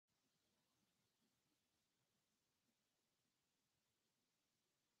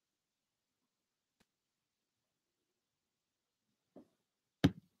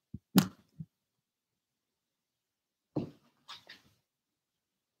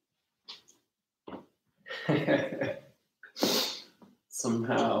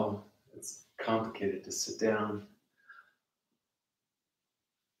Somehow it's complicated to sit down.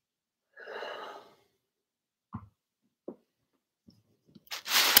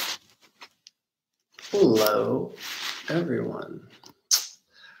 Hello, everyone.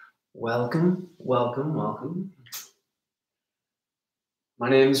 Welcome, welcome, welcome. My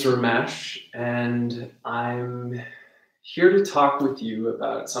name is Ramesh, and I'm here to talk with you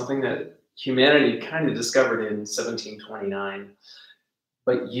about something that humanity kind of discovered in 1729,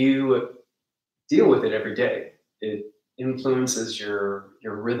 but you deal with it every day. It influences your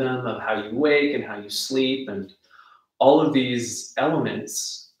rhythm of how you wake and how you sleep, and all of these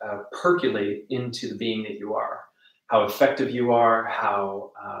elements percolate into the being that you are. How effective you are,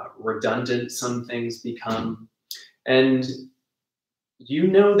 how redundant some things become, and you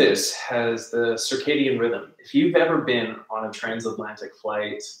know this has the circadian rhythm. If you've ever been on a transatlantic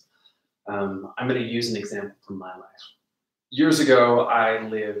flight, I'm going to use an example from my life. Years ago, I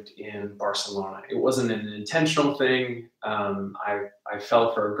lived in Barcelona. It wasn't an intentional thing. I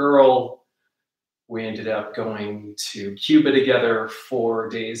fell for a girl. We ended up going to Cuba together 4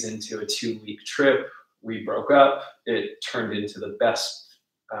 days into a 2-week trip. We broke up. It turned into the best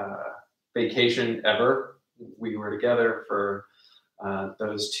vacation ever. We were together for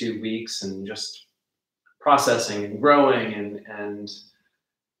those 2 weeks and just processing and growing. And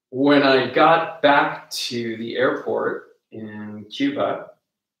when I got back to the airport in Cuba,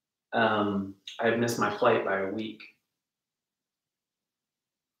 I had missed my flight by a week.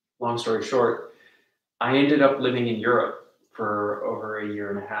 Long story short, I ended up living in Europe for over a year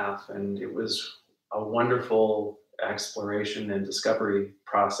and a half, and it was a wonderful exploration and discovery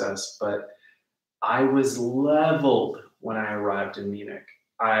process, but I was leveled when I arrived in Munich.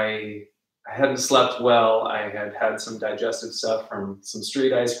 I hadn't slept well. I had had some digestive stuff from some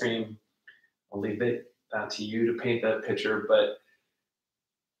street ice cream. I'll leave that to you to paint that picture, but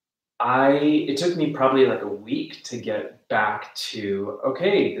it took me probably like a week to get back to,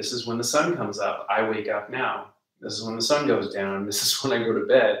 okay, this is when the sun comes up. I wake up now. This is when the sun goes down. This is when I go to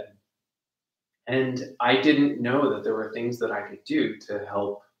bed. And I didn't know that there were things that I could do to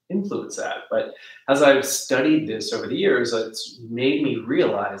help influence that. But as I've studied this over the years, it's made me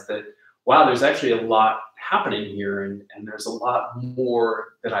realize that, wow, there's actually a lot happening here, and there's a lot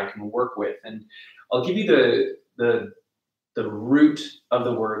more that I can work with. And I'll give you the root of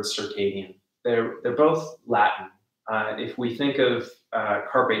the word circadian. They're both Latin. If we think of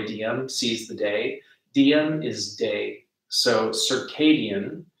carpe diem, seize the day, diem is day. So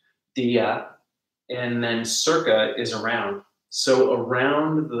circadian, dia, and then circa is around. So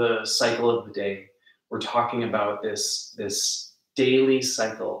around the cycle of the day, we're talking about this daily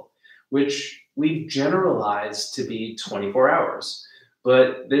cycle, which we've generalized to be 24 hours.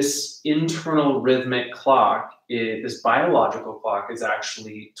 But this internal rhythmic clock, this biological clock, is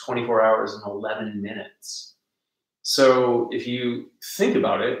actually 24 hours and 11 minutes. So if you think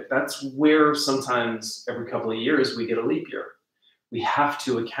about it, that's where sometimes every couple of years we get a leap year. We have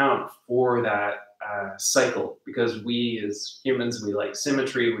to account for that cycle, because we as humans, we like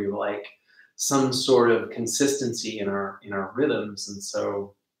symmetry, we like some sort of consistency in our rhythms, and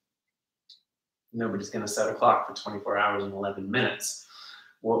so nobody's going to set a clock for 24 hours and 11 minutes.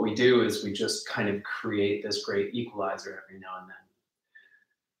 What we do is we just kind of create this great equalizer every now and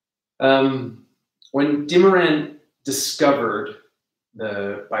then. When Dimorand discovered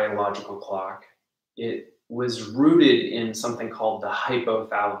the biological clock, it was rooted in something called the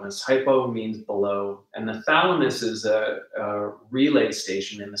hypothalamus. Hypo means below, and the thalamus is a relay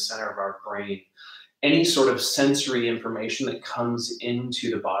station in the center of our brain. Any sort of sensory information that comes into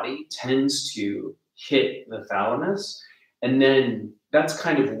the body tends to hit the thalamus, and then that's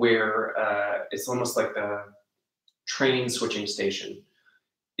kind of where it's almost like the train switching station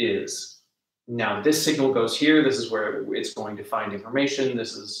is. Now, this signal goes here. This is where it's going to find information.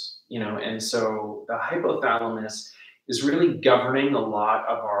 This is, and so the hypothalamus is really governing a lot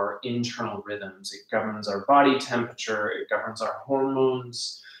of our internal rhythms. It governs our body temperature. It governs our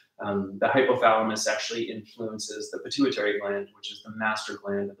hormones. The hypothalamus actually influences the pituitary gland, which is the master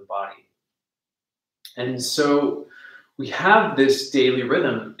gland of the body. And so we have this daily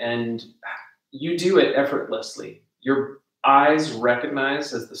rhythm, and you do it effortlessly. Your eyes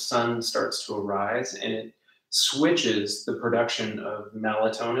recognize as the sun starts to arise, and it switches the production of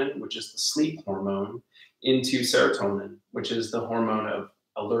melatonin, which is the sleep hormone, into serotonin, which is the hormone of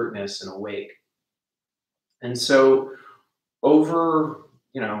alertness and awake. And so over,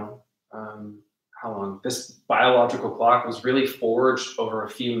 how long? This biological clock was really forged over a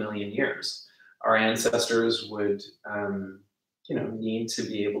few million years. Our ancestors would, need to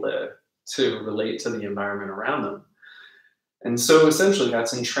be able to to relate to the environment around them. And so essentially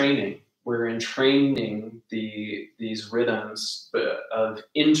that's in training. We're in training these rhythms of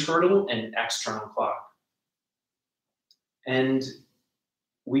internal and external clock. And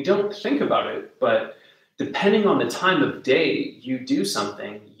we don't think about it, but depending on the time of day you do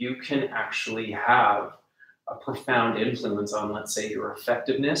something, you can actually have a profound influence on, let's say, your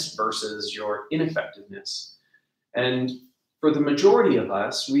effectiveness versus your ineffectiveness. And for the majority of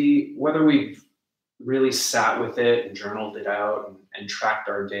us, whether we've really sat with it and journaled it out and tracked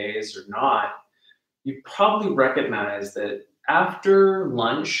our days or not, you probably recognize that after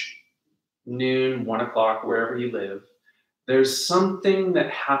lunch, noon, 1 o'clock, wherever you live, there's something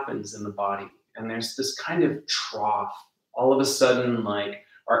that happens in the body. And there's this kind of trough. All of a sudden, like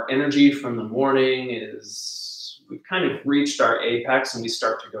our energy from the morning we've kind of reached our apex and we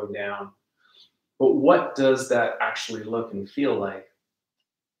start to go down. But what does that actually look and feel like?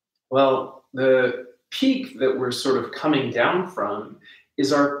 Well, the peak that we're sort of coming down from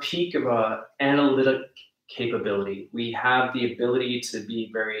is our peak of analytic capability. We have the ability to be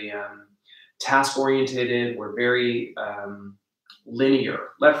very task oriented. We're very linear,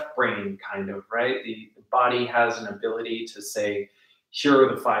 left brain kind of, right? The body has an ability to say, here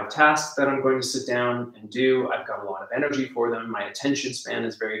are the 5 tasks that I'm going to sit down and do. I've got a lot of energy for them. My attention span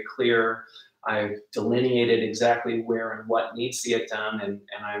is very clear. I've delineated exactly where and what needs to get done, and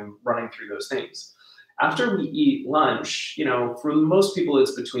I'm running through those things. After we eat lunch, for most people,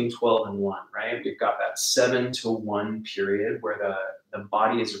 it's between 12 and 1, right? We've got that 7 to 1 period where the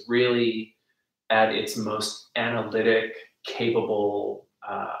body is really at its most analytic, capable,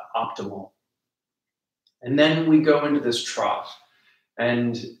 optimal. And then we go into this trough.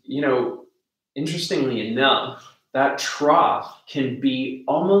 And, interestingly enough, that trough can be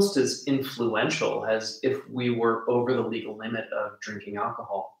almost as influential as if we were over the legal limit of drinking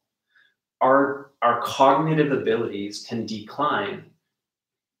alcohol. Our cognitive abilities can decline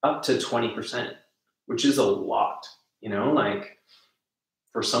up to 20%, which is a lot. Like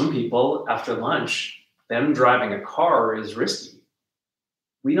for some people after lunch, them driving a car is risky.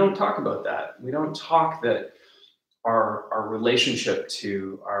 We don't talk about that. We don't talk that our relationship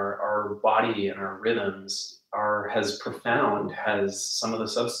to our body and our rhythms has some of the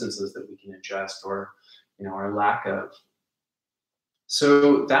substances that we can adjust or our lack of.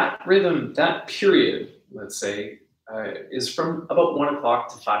 So that rhythm, that period, let's say, is from about 1 o'clock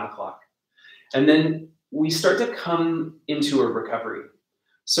to 5 o'clock. And then we start to come into a recovery.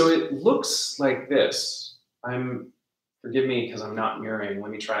 So it looks like this. Forgive me because I'm not mirroring. Let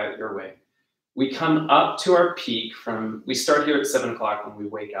me try it your way. We come up to our peak we start here at 7 o'clock when we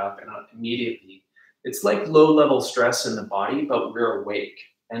wake up, and immediately it's like low level stress in the body, but we're awake.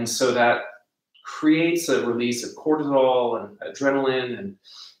 And so that creates a release of cortisol and adrenaline. And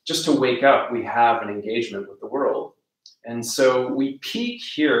just to wake up, we have an engagement with the world. And so we peak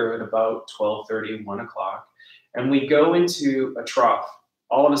here at about 12:30, 1 o'clock, and we go into a trough.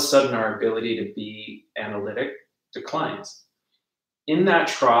 All of a sudden, our ability to be analytic declines. In that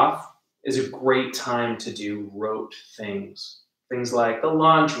trough is a great time to do rote things like the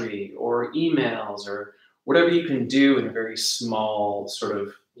laundry or emails or whatever you can do in a very small sort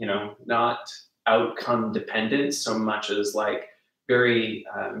of, not outcome dependent so much as like very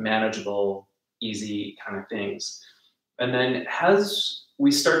manageable, easy kind of things. And then as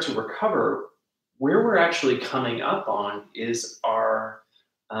we start to recover, where we're actually coming up on is our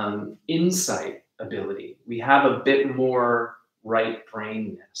insight ability. We have a bit more right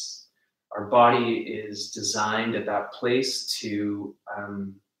brainness. Our body is designed at that place to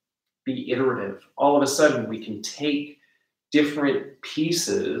be iterative. All of a sudden, we can take different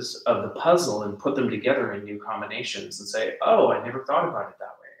pieces of the puzzle and put them together in new combinations and say, oh, I never thought about it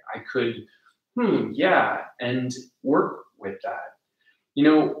that way. I could, yeah, and work with that.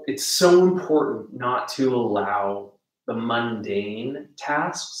 It's so important not to allow the mundane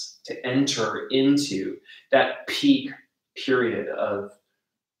tasks to enter into that peak period of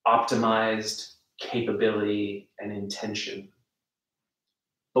optimized capability and intention.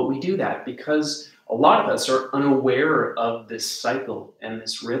 But we do that because a lot of us are unaware of this cycle and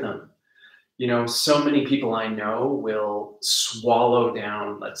this rhythm. So many people I know will swallow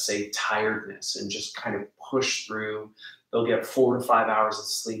down, let's say, tiredness and just kind of push through. They'll get 4 to 5 hours of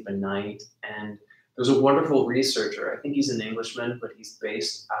sleep a night. And there's a wonderful researcher, I think he's an Englishman, but he's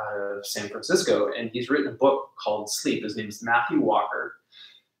based out of San Francisco, and he's written a book called Sleep. His name is Matthew Walker.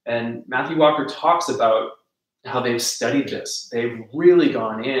 And Matthew Walker talks about how they've studied this. They've really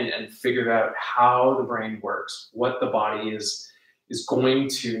gone in and figured out how the brain works, what the body is going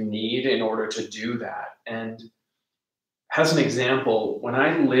to need in order to do that. And As an example, when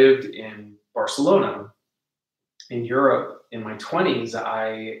I lived in Barcelona in Europe in my 20s,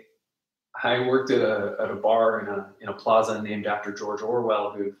 I worked at a bar in a plaza named after George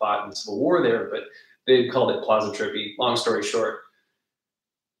Orwell, who fought in the Civil War there, but they called it Plaza Trippy. Long story short,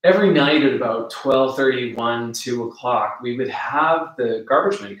 every night at about 12:30, 1, 2 o'clock, we would have the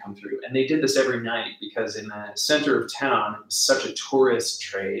garbage men come through. And they did this every night because in the center of town, it was such a tourist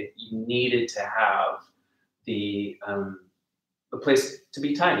trade. You needed to have the place to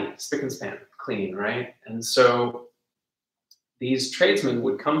be tidy, spick and span, clean, right? And so these tradesmen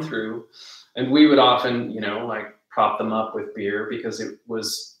would come through, and we would often, like prop them up with beer because it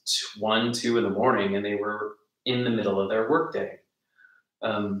was 1, 2 in the morning, and they were in the middle of their workday.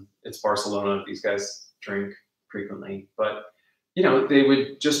 It's Barcelona; these guys drink frequently, but they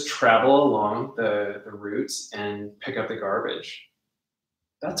would just travel along the routes and pick up the garbage.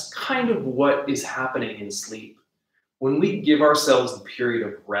 That's kind of what is happening in sleep. When we give ourselves the period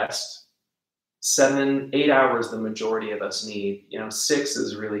of rest, 7, 8 hours, the majority of us need. 6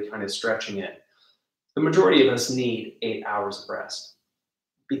 is really kind of stretching it. The majority of us need 8 hours of rest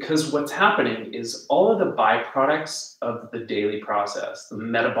because what's happening is all of the byproducts of the daily process, the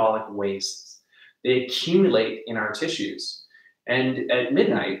metabolic wastes, they accumulate in our tissues. And at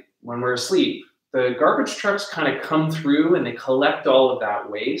midnight, when we're asleep, the garbage trucks kind of come through and they collect all of that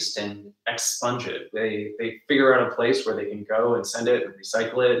waste and expunge it. They figure out a place where they can go and send it and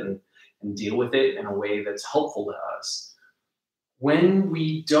recycle it and deal with it in a way that's helpful to us. When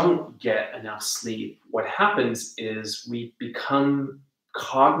we don't get enough sleep, what happens is we become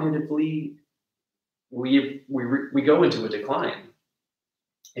cognitively, we go into a decline.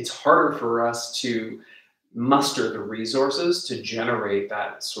 It's harder for us to muster the resources to generate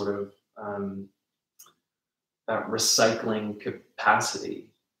that sort of that recycling capacity.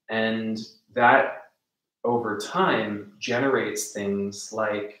 And that over time generates things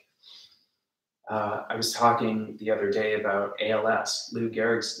like, I was talking the other day about ALS, Lou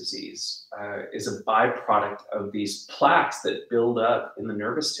Gehrig's disease, is a byproduct of these plaques that build up in the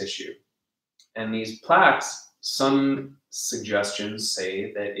nervous tissue. And these plaques, some suggestions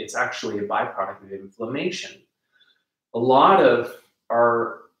say that it's actually a byproduct of inflammation. A lot of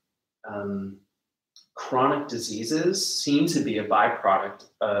our chronic diseases seem to be a byproduct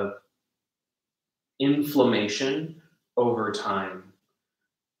of inflammation over time.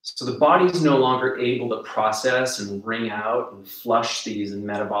 So the body's no longer able to process and wring out and flush these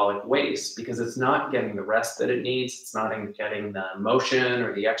metabolic wastes because it's not getting the rest that it needs. It's not getting the motion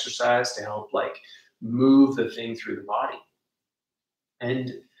or the exercise to help move the thing through the body.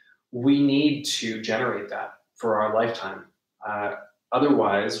 And we need to generate that for our lifetime.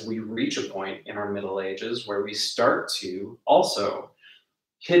 Otherwise, we reach a point in our middle ages where we start to also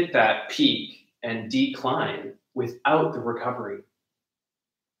hit that peak and decline without the recovery.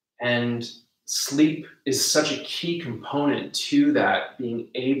 And sleep is such a key component to that, being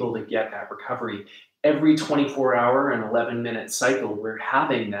able to get that recovery. Every 24-hour and 11-minute cycle, we're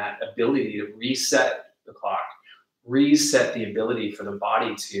having that ability to reset the clock, reset the ability for the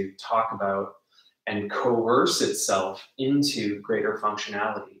body to talk about and coerce itself into greater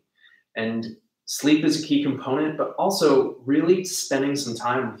functionality. And sleep is a key component, but also really spending some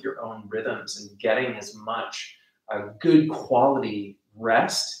time with your own rhythms and getting as much good quality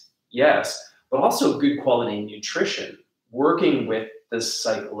rest, yes, but also good quality nutrition, working with the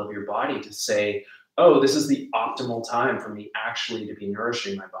cycle of your body to say, oh, this is the optimal time for me actually to be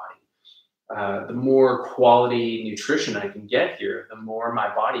nourishing my body. The more quality nutrition I can get here, the more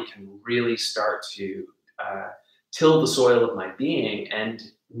my body can really start to till the soil of my being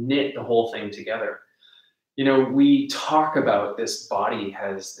and knit the whole thing together. We talk about this body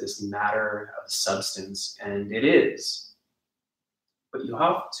has this matter of substance, and it is. But you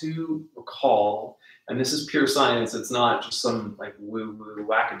have to recall, and this is pure science, it's not just some woo-woo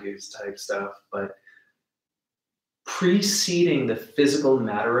wackadoos type stuff, but preceding the physical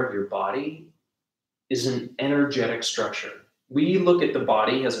matter of your body is an energetic structure. We look at the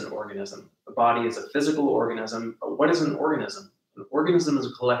body as an organism. The body is a physical organism, but what is an organism? An organism is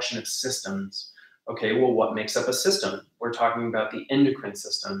a collection of systems. Okay, well, what makes up a system? We're talking about the endocrine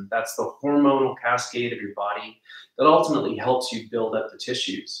system. That's the hormonal cascade of your body that ultimately helps you build up the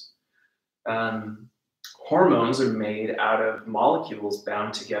tissues. Hormones are made out of molecules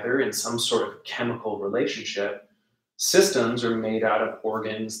bound together in some sort of chemical relationship. Systems are made out of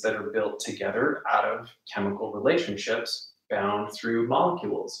organs that are built together out of chemical relationships bound through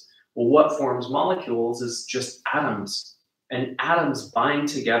molecules. Well, what forms molecules is just atoms. And atoms bind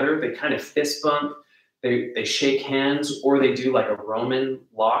together, they kind of fist bump, they shake hands, or they do like a Roman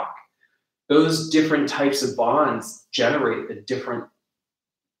lock. those different types of bonds generate the different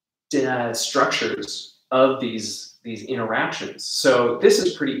structures of these interactions. So this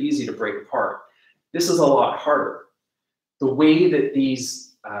is pretty easy to break apart. This is a lot harder. The way that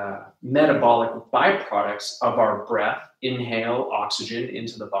these metabolic byproducts of our breath, inhale oxygen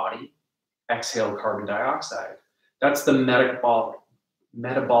into the body, exhale carbon dioxide. That's the metabolic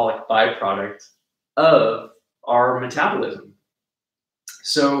byproduct of our metabolism.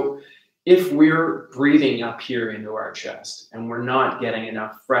 So if we're breathing up here into our chest and we're not getting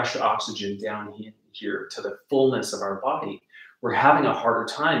enough fresh oxygen down here to the fullness of our body, we're having a harder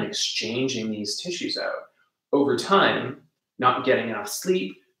time exchanging these tissues out. Over time, not getting enough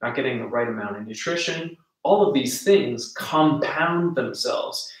sleep, not getting the right amount of nutrition, all of these things compound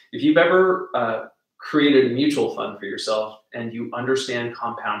themselves. If you've ever created a mutual fund for yourself and you understand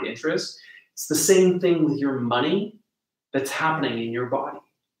compound interest, it's the same thing with your money that's happening in your body.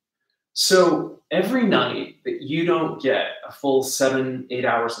 So every night that you don't get a full 7-8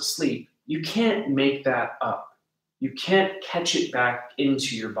 hours of sleep, you can't make that up. You can't catch it back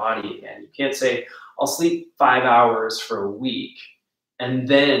into your body again. You can't say, I'll sleep 5 hours for a week, and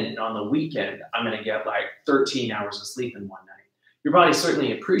then on the weekend, I'm going to get like 13 hours of sleep in one night. Your body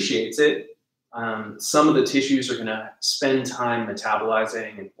certainly appreciates it. Some of the tissues are going to spend time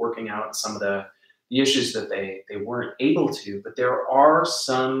metabolizing and working out some of the issues that they weren't able to, but there are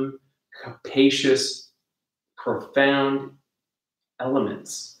some capacious, profound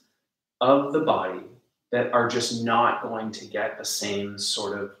elements of the body that are just not going to get the same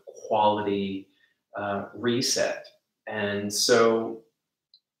sort of quality reset. And so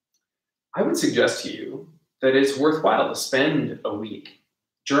I would suggest to you that it's worthwhile to spend a week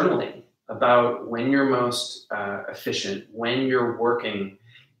journaling about when you're most efficient, when you're working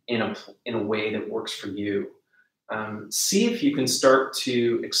in a way that works for you. See if you can start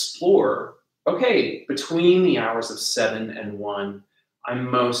to explore, okay, between the hours of 7 and 1,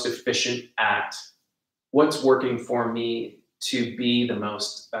 I'm most efficient at what's working for me to be the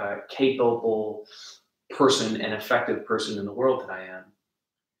most capable person and effective person in the world that I am.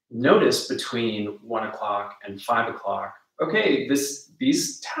 Notice between 1 o'clock and 5 o'clock, okay,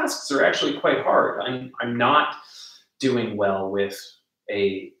 these tasks are actually quite hard. I'm not doing well with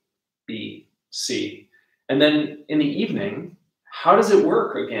A, B, C. And then in the evening, how does it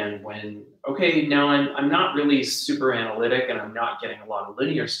work again when, okay, now I'm not really super analytic and I'm not getting a lot of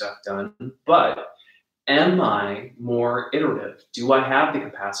linear stuff done, but am I more iterative? Do I have the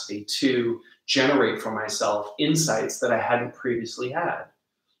capacity to generate for myself insights that I hadn't previously had?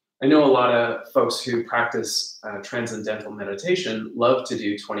 I know a lot of folks who practice transcendental meditation love to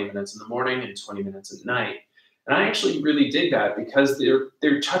do 20 minutes in the morning and 20 minutes at night. And I actually really dig that because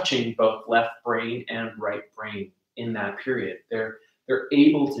they're touching both left brain and right brain in that period. They're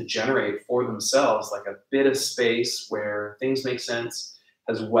able to generate for themselves like a bit of space where things make sense,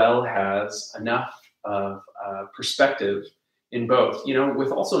 as well as enough of perspective in both. You know,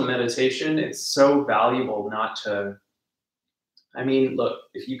 with also meditation, it's so valuable not to, I mean, look,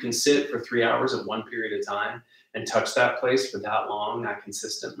 if you can sit for 3 hours at one period of time and touch that place for that long, that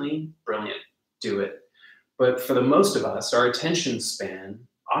consistently, brilliant, do it. But for the most of us, our attention span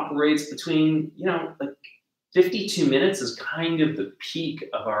operates between, like 52 minutes is kind of the peak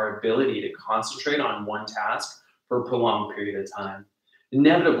of our ability to concentrate on one task for a prolonged period of time.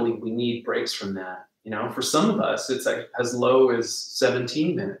 Inevitably, we need breaks from that. For some of us, it's like as low as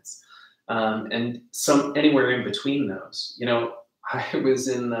 17 minutes, and some anywhere in between those. I was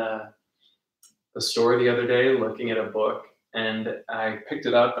in the store the other day looking at a book, and I picked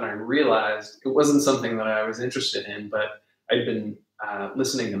it up and I realized it wasn't something that I was interested in, but I'd been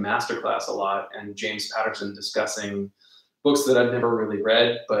listening to Masterclass a lot and James Patterson discussing books that I'd never really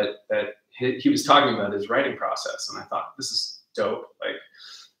read, but that he was talking about his writing process. And I thought, this is dope.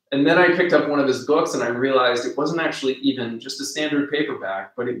 And then I picked up one of his books and I realized it wasn't actually even just a standard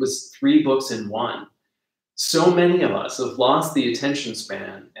paperback, but it was 3 books in one. So many of us have lost the attention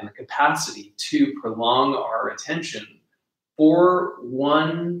span and the capacity to prolong our attention for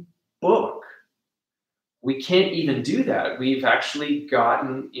one book. We can't even do that. We've actually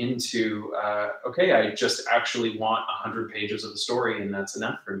gotten into, okay, I just actually want 100 pages of a story and that's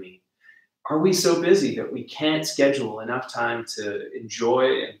enough for me. Are we so busy that we can't schedule enough time to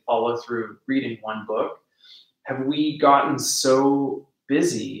enjoy and follow through reading one book? Have we gotten so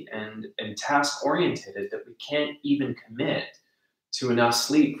busy and task-oriented that we can't even commit to enough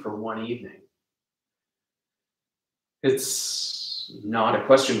sleep for one evening? It's not a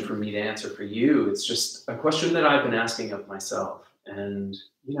question for me to answer for you. It's just a question that I've been asking of myself. And,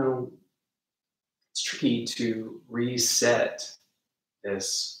 it's tricky to reset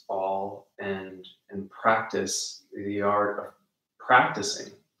this all and practice the art of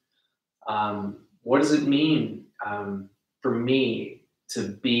practicing. What does it mean for me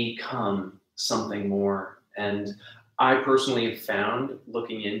to become something more? And I personally have found,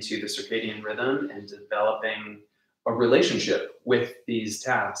 looking into the circadian rhythm and developing a relationship with these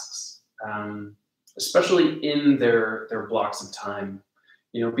tasks, especially in their blocks of time.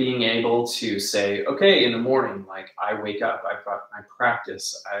 You know, being able to say, okay, in the morning, like I wake up, I've got my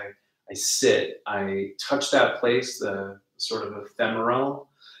practice, I sit, I touch that place, the sort of ephemeral,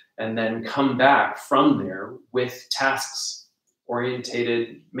 and then come back from there with tasks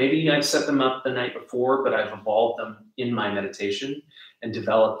orientated. Maybe I've set them up the night before, but I've evolved them in my meditation and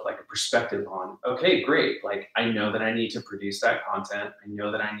developed like a perspective on, okay, great. Like I know that I need to produce that content. I know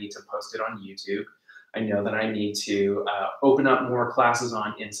that I need to post it on YouTube. I know that I need to open up more classes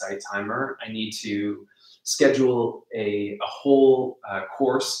on Insight Timer. I need to schedule a whole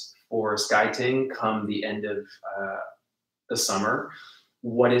course for Skyting come the end of the summer.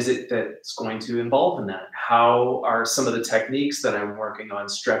 What is it that's going to involve in that? How are some of the techniques that I'm working on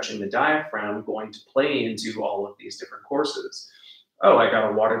stretching the diaphragm going to play into all of these different courses? Oh, I got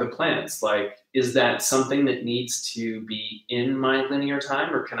to water the plants. Like, is that something that needs to be in my linear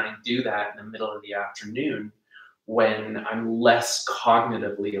time, or can I do that in the middle of the afternoon when I'm less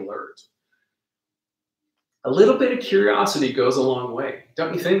cognitively alert? A little bit of curiosity goes a long way,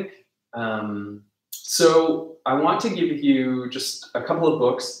 don't you think? So I want to give you just a couple of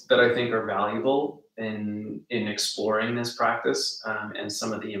books that I think are valuable in exploring this practice, and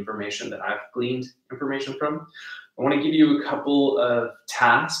some of the information that I've gleaned information from. I want to give you a couple of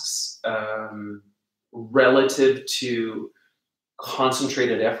tasks relative to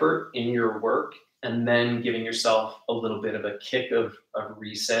concentrated effort in your work, and then giving yourself a little bit of a kick of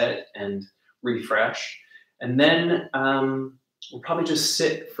reset and refresh. And then we'll probably just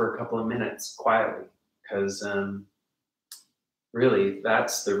sit for a couple of minutes quietly, because really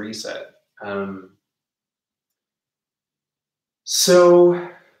that's the reset. So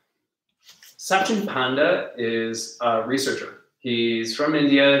Sachin Panda is a researcher. He's from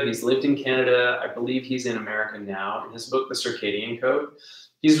India. He's lived in Canada. I believe he's in America now. In his book, The Circadian Code,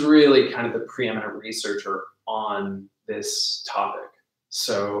 he's really kind of the preeminent researcher on this topic.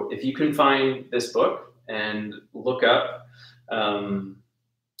 So if you can find this book and look up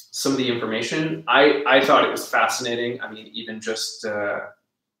some of the information, I thought it was fascinating. I mean, even just,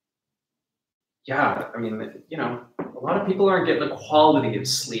 yeah, I mean, you know, a lot of people aren't getting the quality of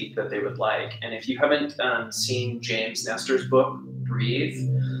sleep that they would like. And if you haven't seen James Nestor's book, Breathe,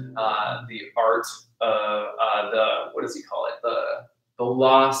 the art of what does he call it? The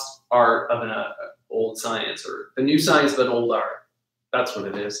lost art of an old science, or the new science of an old art. That's what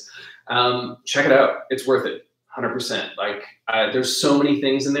it is. Check it out. It's worth it. 100%. Like there's so many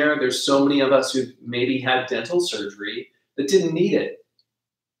things in there. There's so many of us who maybe had dental surgery that didn't need it.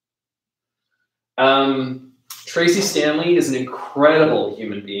 Tracy Stanley is an incredible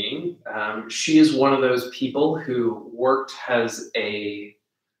human being. She is one of those people who worked as a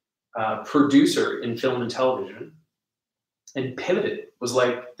producer in film and television and pivoted, was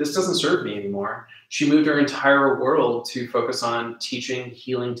like, this doesn't serve me anymore. She moved her entire world to focus on teaching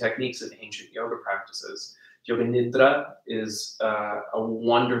healing techniques of ancient yoga practices. Yoga Nidra is a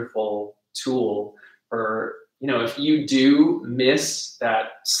wonderful tool for, you know, if you do miss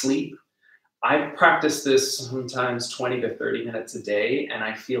that sleep. I practice this sometimes 20 to 30 minutes a day, and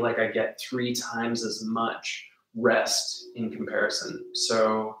I feel like I get 3 times as much rest in comparison.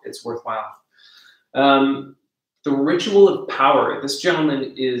 So it's worthwhile. The Ritual of Power. This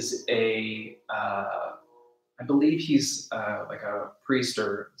gentleman is I believe he's like a priest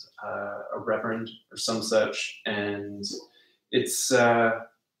or a reverend or some such. And it's,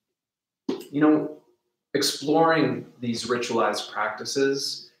 you know, exploring these ritualized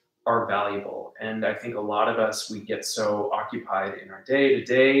practices are valuable. And I think a lot of us, we get so occupied in our day to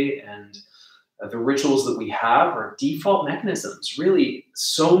day, and the rituals that we have are default mechanisms. Really,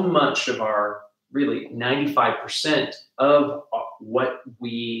 so much of our, really 95% of what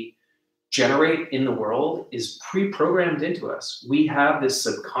we generate in the world is pre-programmed into us. We have this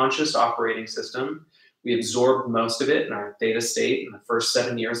subconscious operating system. We absorbed most of it in our theta state in the first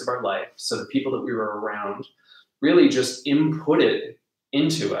 7 years of our life. So the people that we were around really just inputted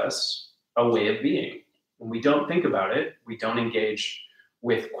into us a way of being. When we don't think about it, we don't engage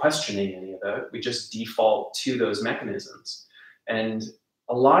with questioning any of it. We just default to those mechanisms. And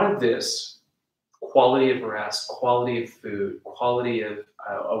a lot of this quality of rest, quality of food, quality of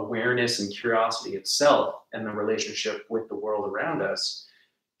awareness and curiosity of self and the relationship with the world around us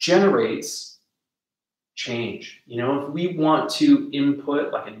generates change. You know, if we want to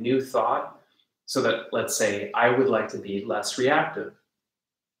input like a new thought, so that let's say I would like to be less reactive.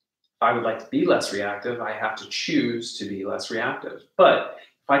 If I would like to be less reactive, I have to choose to be less reactive. But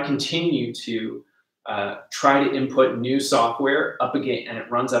if I continue to try to input new software up again, and it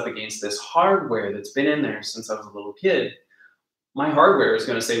runs up against this hardware that's been in there since I was a little kid, my hardware is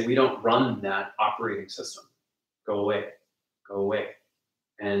going to say, we don't run that operating system. Go away, go away.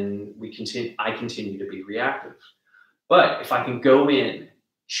 And I continue to be reactive. But if I can go in,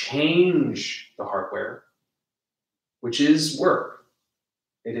 change the hardware, which is work,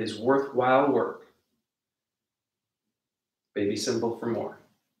 it is worthwhile work. Baby symbol for more.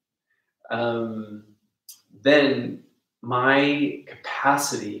 Then my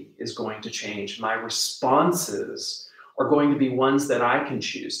capacity is going to change. My responses are going to be ones that I can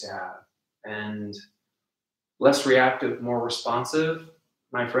choose to have. And less reactive, more responsive,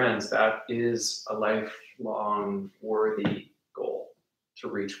 my friends, that is a lifelong worthy goal to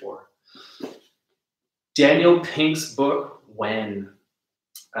reach for. Daniel Pink's book, When.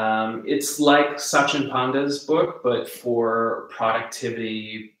 It's like Sachin Panda's book, but for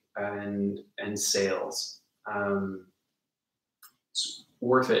productivity and sales. It's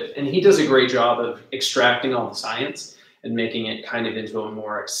worth it. And he does a great job of extracting all the science and making it kind of into a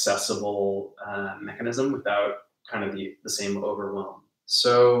more accessible mechanism without kind of the same overwhelm.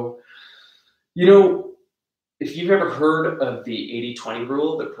 So, you know, if you've ever heard of the 80-20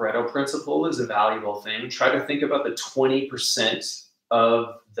 rule, the Pareto principle is a valuable thing. Try to think about the 20%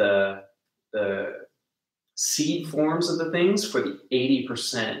 of the seed forms of the things for the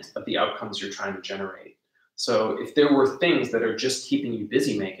 80% of the outcomes you're trying to generate. So if there were things that are just keeping you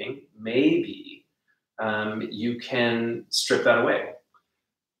busy making, maybe you can strip that away.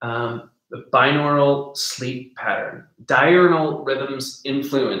 The binaural sleep pattern. Diurnal rhythms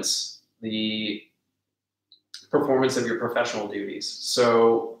influence the performance of your professional duties.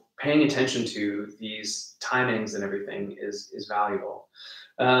 So paying attention to these timings and everything is valuable.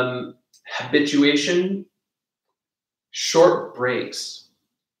 Habituation, short breaks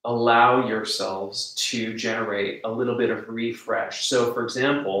allow yourselves to generate a little bit of refresh. So for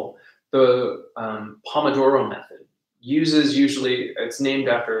example, the Pomodoro method uses it's named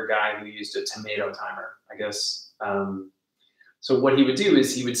after a guy who used a tomato timer, I guess. So what he would do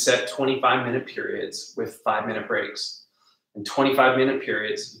is he would set 25-minute periods with 5-minute breaks, and 25-minute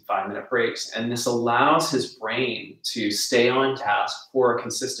periods and 5-minute breaks. And this allows his brain to stay on task for a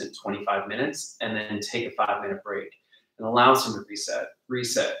consistent 25 minutes and then take a 5-minute break, and allows him to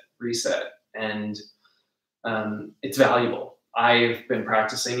reset. And it's valuable. I've been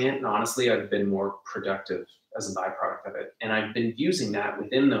practicing it, and honestly, I've been more productive as a byproduct of it. And I've been using that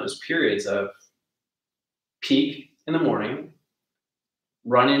within those periods of peak in the morning,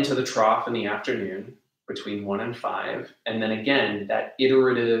 run into the trough in the afternoon between 1 and 5, and then again, that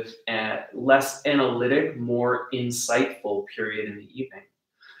iterative and less analytic, more insightful period in the evening.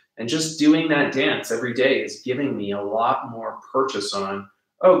 And just doing that dance every day is giving me a lot more purchase on,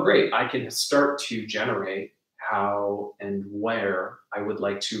 oh, great, I can start to generate how and where I would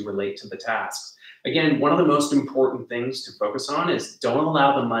like to relate to the tasks. Again, one of the most important things to focus on is don't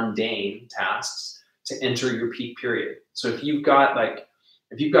allow the mundane tasks to enter your peak period. So if you've got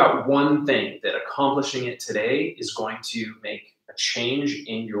one thing that accomplishing it today is going to make a change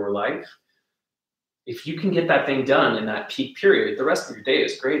in your life, if you can get that thing done in that peak period, the rest of your day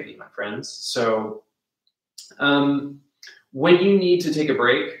is gravy, my friends. So when you need to take a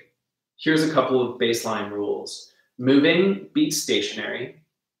break, here's a couple of baseline rules. Moving beats stationary.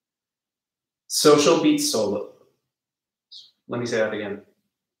 Social beats solo. Let me say that again.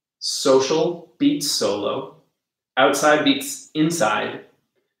 Social beats solo. Outside beats inside.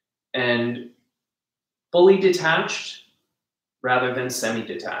 And fully detached rather than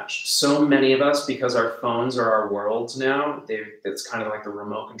semi-detached. So many of us, because our phones are our worlds now, it's kind of like the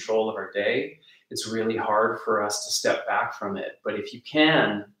remote control of our day. It's really hard for us to step back from it. But if you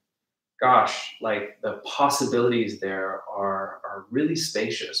can, gosh, like the possibilities there are really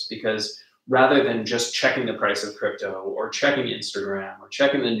spacious, because rather than just checking the price of crypto or checking Instagram or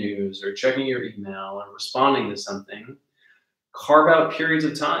checking the news or checking your email or responding to something, carve out periods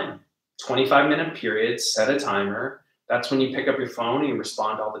of time, 25-minute periods, set a timer. That's when you pick up your phone and you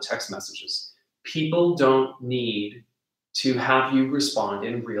respond to all the text messages. People don't need to have you respond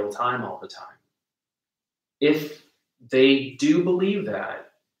in real time all the time. If they do believe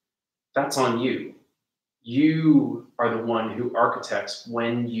that, that's on you. You are the one who architects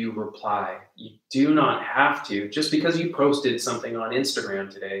when you reply. You do not have to. Just because you posted something on Instagram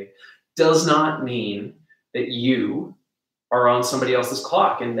today does not mean that you are on somebody else's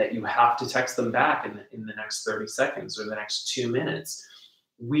clock and that you have to text them back in the next 30 seconds or the next 2 minutes.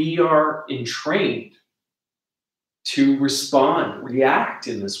 We are entrained to respond, react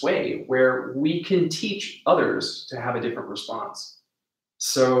in this way where we can teach others to have a different response.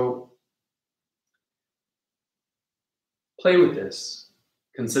 So play with this.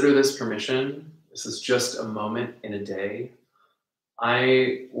 Consider this permission. This is just a moment in a day.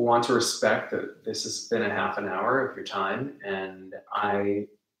 I want to respect that this has been a half an hour of your time, and I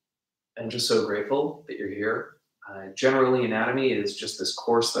am just so grateful that you're here. Generally, anatomy is just this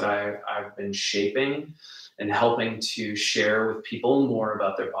course that I've been shaping and helping to share with people more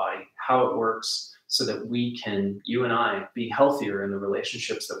about their body, how it works, so that we can, you and I, be healthier in the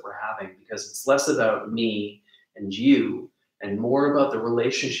relationships that we're having, because it's less about me and you and more about the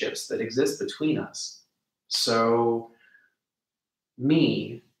relationships that exist between us. So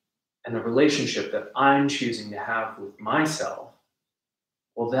me and the relationship that I'm choosing to have with myself,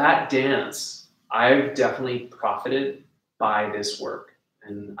 well, that dance, I've definitely profited by this work.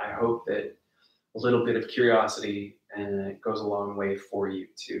 And I hope that a little bit of curiosity and it goes a long way for you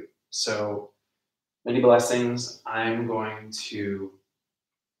too. So many blessings. I'm going to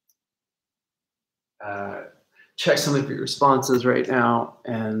check some of your responses right now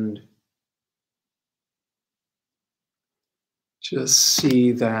and just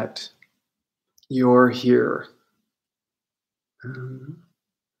see that you're here.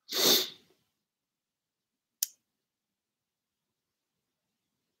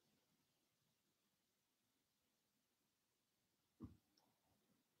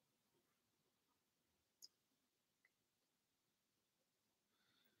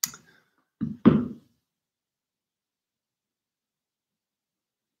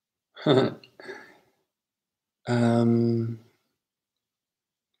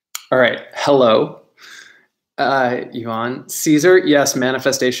 All right. Hello, Yuan. Caesar, yes,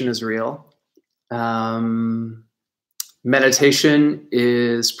 manifestation is real. Meditation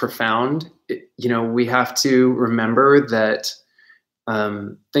is profound. We have to remember that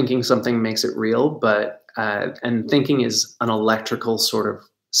thinking something makes it real, but and thinking is an electrical sort of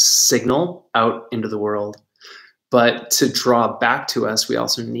signal out into the world. But to draw back to us, we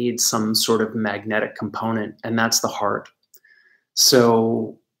also need some sort of magnetic component, and that's the heart.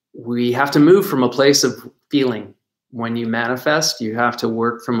 So we have to move from a place of feeling. When you manifest, you have to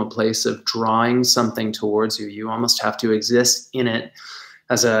work from a place of drawing something towards you. You almost have to exist in it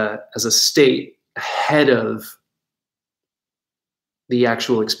as a state ahead of the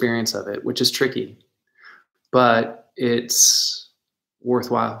actual experience of it, which is tricky, but it's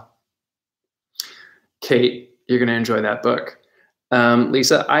worthwhile. Kate, you're going to enjoy that book.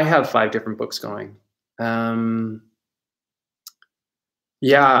 Lisa, I have 5 different books going.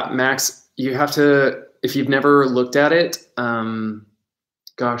 Yeah, Max, you have to, if you've never looked at it,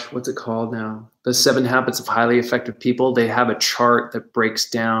 gosh, what's it called now? The 7 Habits of Highly Effective People. They have a chart that breaks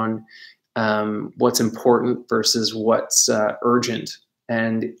down what's important versus what's urgent.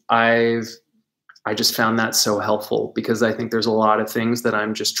 And I just found that so helpful, because I think there's a lot of things that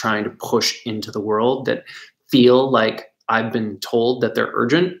I'm just trying to push into the world that feel like I've been told that they're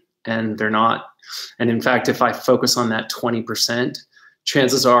urgent, and they're not. And in fact, if I focus on that 20%,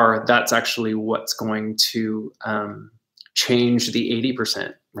 chances are that's actually what's going to change the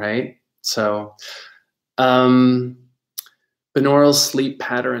 80%, right? So binaural sleep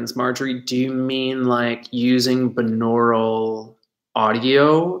patterns. Marjorie, do you mean like using binaural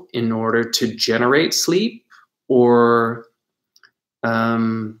audio in order to generate sleep? Or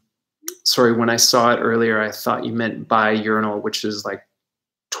sorry, when I saw it earlier, I thought you meant biurinal, which is like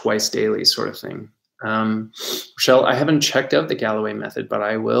twice daily sort of thing. Rochelle, I haven't checked out the Galloway method, but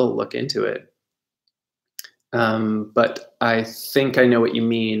I will look into it. But I think I know what you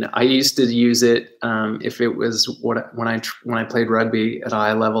mean. I used to use it if it was when I played rugby at a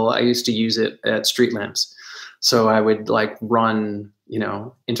high level. I used to use it at street lamps. So I would like run,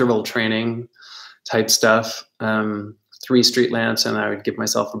 interval training type stuff, 3 street lamps, and I would give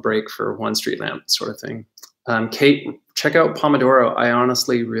myself a break for 1 street lamp, sort of thing. Kate, check out Pomodoro. I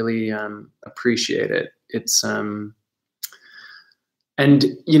honestly really appreciate it. It's and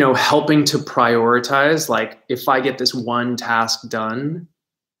helping to prioritize, like if I get this one task done,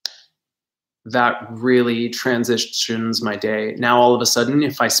 that really transitions my day. Now all of a sudden,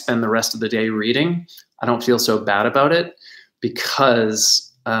 if I spend the rest of the day reading, I don't feel so bad about it,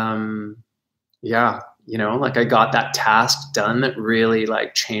 because like I got that task done that really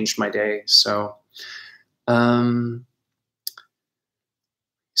like changed my day. So sign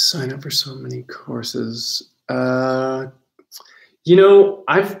up for so many courses. I've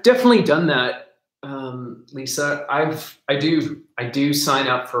definitely done that. Lisa, I do sign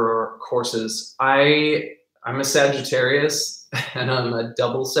up for courses. I'm a Sagittarius and I'm a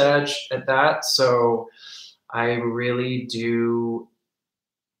double Sag at that. So I really do.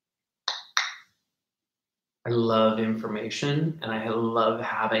 I love information and I love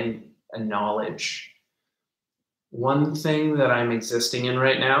having a knowledge. One thing that I'm existing in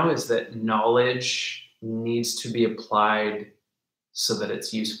right now is that knowledge needs to be applied so that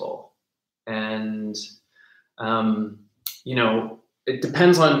it's useful. And um, you know, it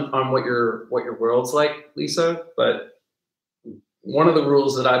depends on what your world's like, Lisa. But one of the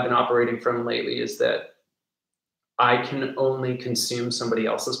rules that I've been operating from lately is that I can only consume somebody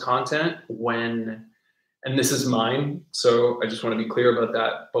else's content when, and this is mine, so I just want to be clear about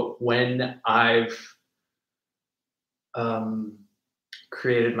that. But when I've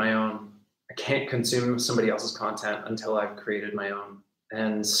created my own, I can't consume somebody else's content until I've created my own.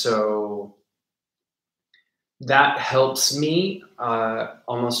 And so that helps me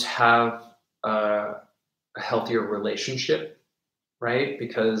almost have a healthier relationship, right?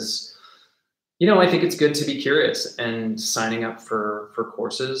 Because, you know, I think it's good to be curious, and signing up for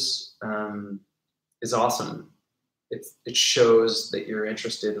courses is awesome. It shows that you're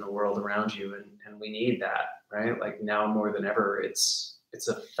interested in the world around you, and we need that, right? Like now more than ever, it's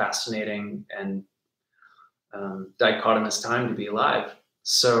a fascinating and dichotomous time to be alive.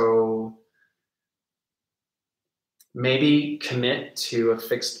 So maybe commit to a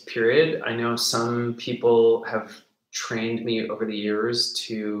fixed period. I know some people have trained me over the years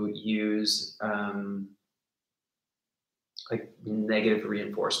to use like negative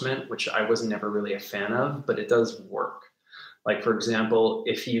reinforcement, which I was never really a fan of, but it does work. Like, for example,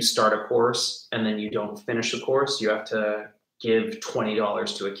 if you start a course and then you don't finish the course, you have to give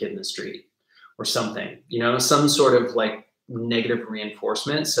 $20 to a kid in the street or something, you know, some sort of like negative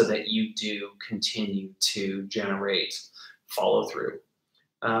reinforcement so that you do continue to generate follow through.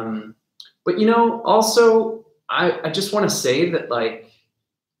 But, you know, also, I just want to say that, like,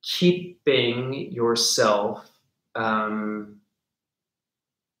 keeping yourself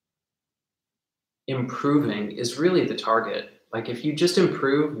improving is really the target. Like, if you just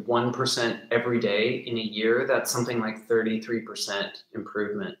improve 1% every day in a year, that's something like 33%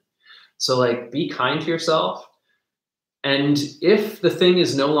 improvement. So, like, be kind to yourself. And if the thing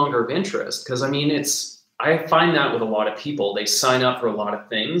is no longer of interest, because I mean, I find that with a lot of people, they sign up for a lot of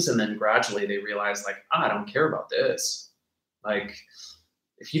things and then gradually they realize, like, I don't care about this. Like,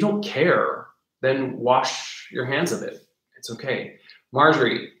 if you don't care, then wash your hands of it. It's okay.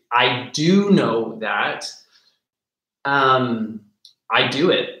 Marjorie, I do know that I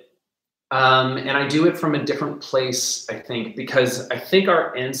do it. And I do it from a different place, I think, because I think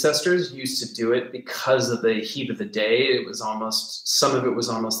our ancestors used to do it because of the heat of the day. It was almost, some of it was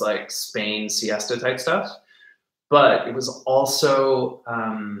almost like Spain siesta type stuff, but it was also,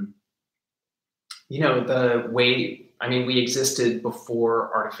 you know, the way, I mean, we existed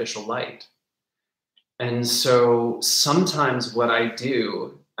before artificial light. And so sometimes what I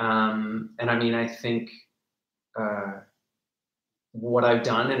do, and I mean, I think, what I've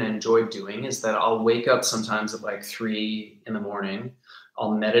done and enjoyed doing is that I'll wake up sometimes at like 3 in the morning.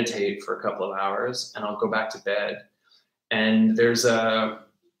 I'll meditate for a couple of hours and I'll go back to bed. And there's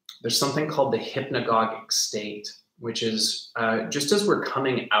something called the hypnagogic state, which is just as we're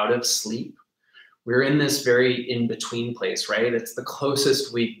coming out of sleep, we're in this very in-between place, right? It's the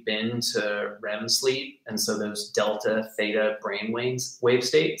closest we've been to REM sleep. And so those delta, theta brain wave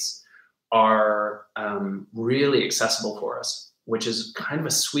states are really accessible for us, which is kind of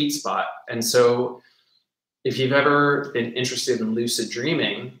a sweet spot. And so if you've ever been interested in lucid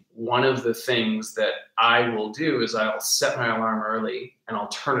dreaming, one of the things that I will do is I'll set my alarm early and I'll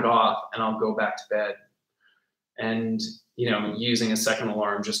turn it off and I'll go back to bed. And, you know, using a second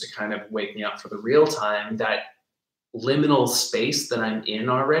alarm just to kind of wake me up for the real time, that liminal space that I'm in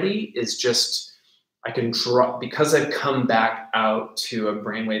already is just, I can drop, because I've come back out to a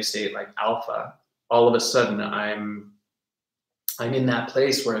brainwave state like alpha, all of a sudden I'm in that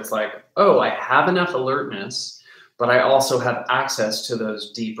place where it's like, oh, I have enough alertness, but I also have access to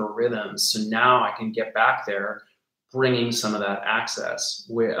those deeper rhythms. So now I can get back there, bringing some of that access,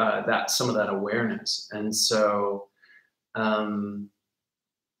 some of that awareness. And so,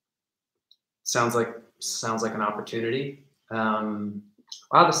 sounds like an opportunity.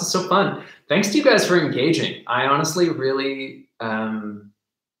 Wow, this is so fun. Thanks to you guys for engaging. I honestly really,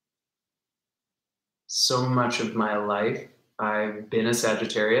 so much of my life, I've been a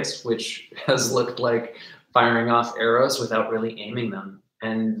Sagittarius, which has looked like firing off arrows without really aiming them.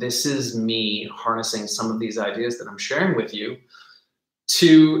 And this is me harnessing some of these ideas that I'm sharing with you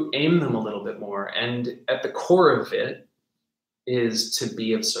to aim them a little bit more. And at the core of it is to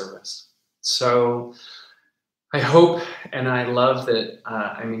be of service. So I hope and I love that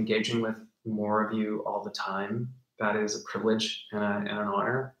I'm engaging with more of you all the time. That is a privilege and an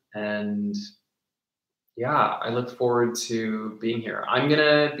honor. And yeah, I look forward to being here. I'm going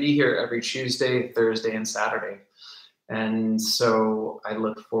to be here every Tuesday, Thursday, and Saturday. And so I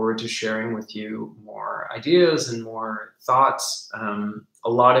look forward to sharing with you more ideas and more thoughts. A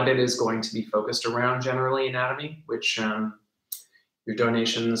lot of it is going to be focused around generally anatomy, which your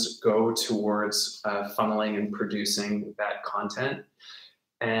donations go towards funneling and producing that content.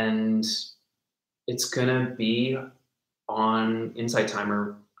 And it's going to be on Insight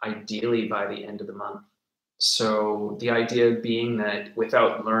Timer, ideally by the end of the month. So the idea being that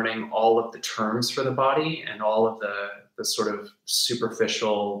without learning all of the terms for the body and all of the sort of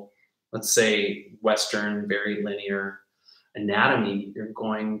superficial, let's say, Western, very linear anatomy, you're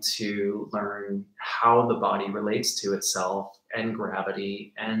going to learn how the body relates to itself and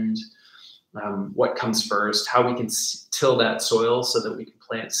gravity and what comes first, how we can till that soil so that we can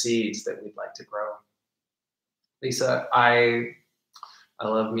plant seeds that we'd like to grow. Lisa, I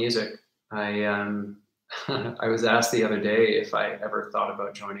love music. I was asked the other day if I ever thought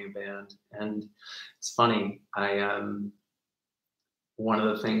about joining a band, and it's funny. One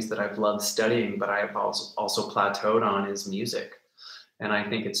of the things that I've loved studying, but I have also plateaued on, is music, and I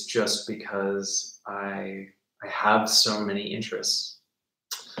think it's just because I have so many interests.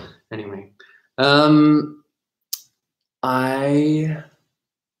 Anyway,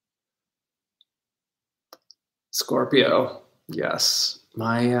 Scorpio, yes,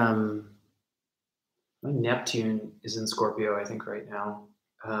 my Neptune is in Scorpio, I think, right now.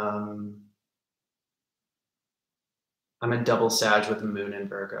 I'm a double Sag with the moon in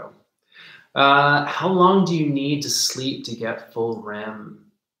Virgo. How long do you need to sleep to get full REM?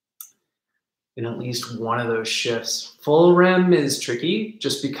 In at least one of those shifts. Full REM is tricky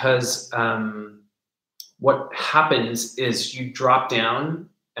just because what happens is you drop down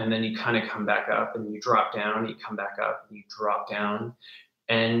and then you kind of come back up, and you drop down, you come back up, and you drop down.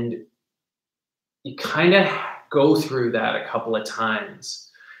 And you kind of go through that a couple of times.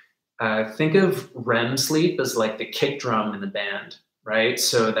 Think of REM sleep as like the kick drum in the band, right?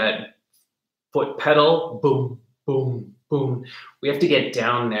 So that foot pedal, boom, boom, boom. We have to get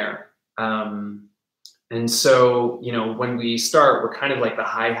down there. And so, you know, when we start, we're kind of like the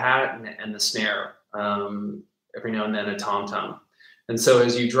hi-hat and the snare, every now and then a tom-tom. And so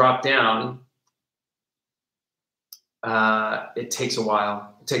as you drop down, it takes a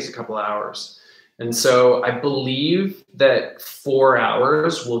while. It takes a couple of hours. And so I believe that 4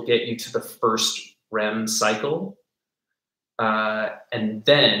 hours will get you to the first REM cycle. And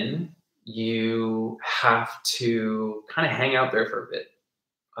then you have to kind of hang out there for a bit.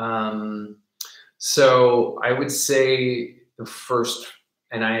 So I would say the first,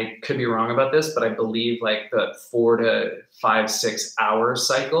 and I could be wrong about this, but I believe like the 4 to 5, 6 hour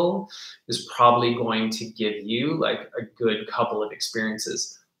cycle is probably going to give you like a good couple of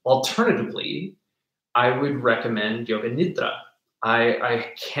experiences. Alternatively, I would recommend Yoga Nidra.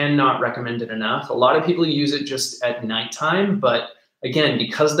 I cannot recommend it enough. A lot of people use it just at nighttime, but again,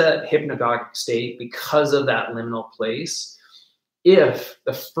 because of that hypnagogic state, because of that liminal place, if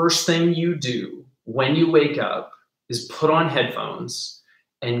the first thing you do when you wake up is put on headphones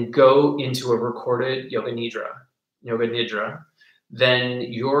and go into a recorded Yoga Nidra, then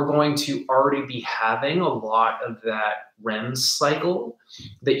you're going to already be having a lot of that REM cycle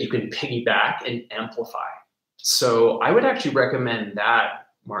that you can piggyback and amplify. So I would actually recommend that,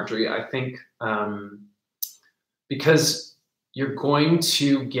 Marjorie. I think because you're going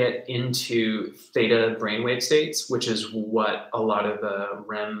to get into theta brainwave states, which is what a lot of the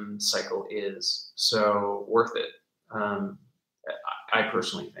REM cycle is. So worth it, I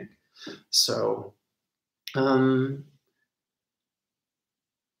personally think. So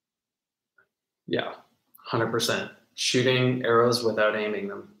yeah, 100%. Shooting arrows without aiming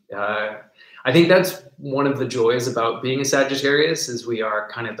them. I think that's one of the joys about being a Sagittarius, is we are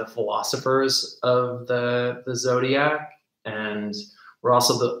kind of the philosophers of the zodiac, and we're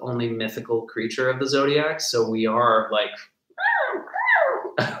also the only mythical creature of the zodiac. So we are like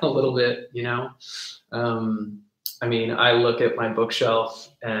a little bit, you know. I mean, I look at my bookshelf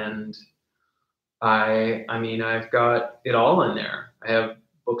and I mean, I've got it all in there. I have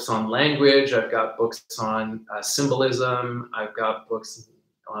books on language. I've got books on symbolism. I've got books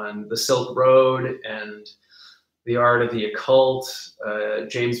on the Silk Road and the art of the occult,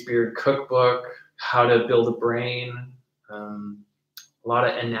 James Beard cookbook, how to build a brain, a lot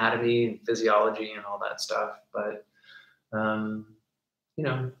of anatomy and physiology and all that stuff. But you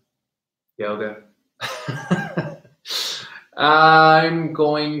know, yoga. I'm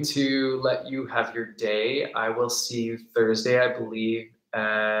going to let you have your day. I will see you Thursday, I believe,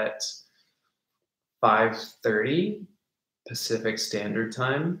 at 5:30 Pacific Standard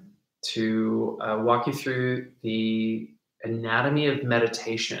Time to walk you through the anatomy of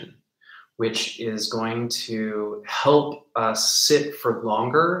meditation, which is going to help us sit for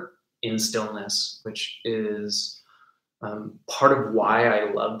longer in stillness, which is part of why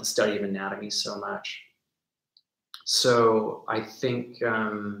I love the study of anatomy so much. So I think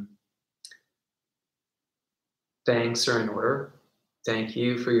thanks are in order. Thank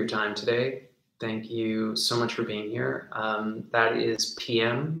you for your time today. Thank you so much for being here. That is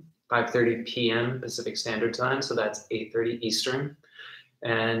PM, 5:30 p.m. Pacific Standard Time, so that's 8:30 Eastern.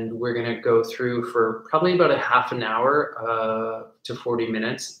 And we're going to go through for probably about a half an hour to 40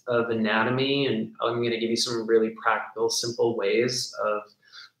 minutes of anatomy, and I'm going to give you some really practical, simple ways of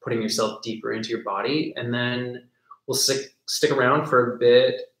putting yourself deeper into your body, and then we'll stick around for a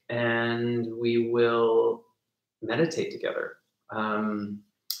bit, and we will meditate together.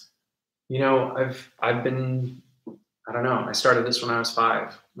 You know, I've been, I don't know, I started this when I was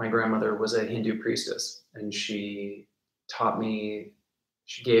 5. My grandmother was a Hindu priestess, and she taught me,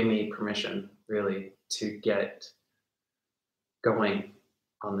 she gave me permission really to get going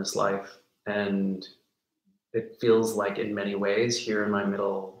on this life. And it feels like in many ways here in my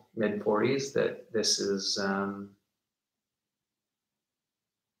mid 40s that this is,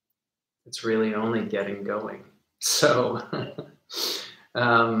 it's really only getting going. So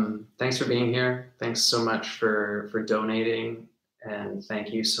thanks for being here. Thanks so much for donating. And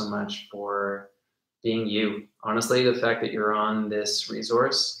thank you so much for being you. Honestly, the fact that you're on this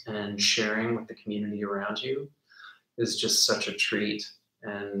resource and sharing with the community around you is just such a treat.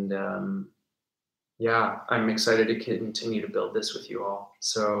 And yeah, I'm excited to continue to build this with you all.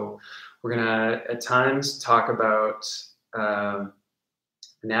 So we're gonna at times talk about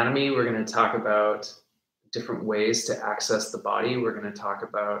anatomy. We're gonna talk about different ways to access the body. We're gonna talk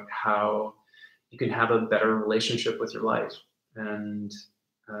about how you can have a better relationship with your life. And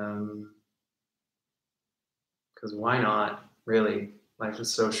because why not, really? Life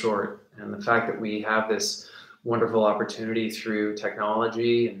is so short. And the fact that we have this wonderful opportunity through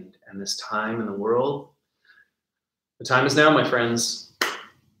technology and this time in the world, the time is now, my friends.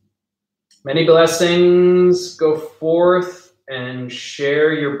 Many blessings. Go forth and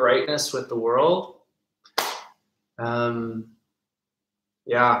share your brightness with the world.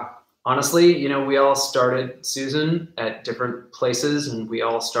 Yeah, honestly, you know, we all started, Susan, at different places, and we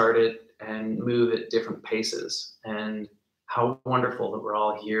all started and move at different paces. And how wonderful that we're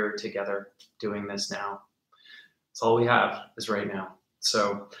all here together doing this now. It's all we have is right now.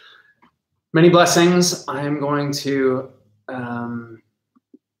 So many blessings. I'm going to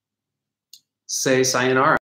say sayonara.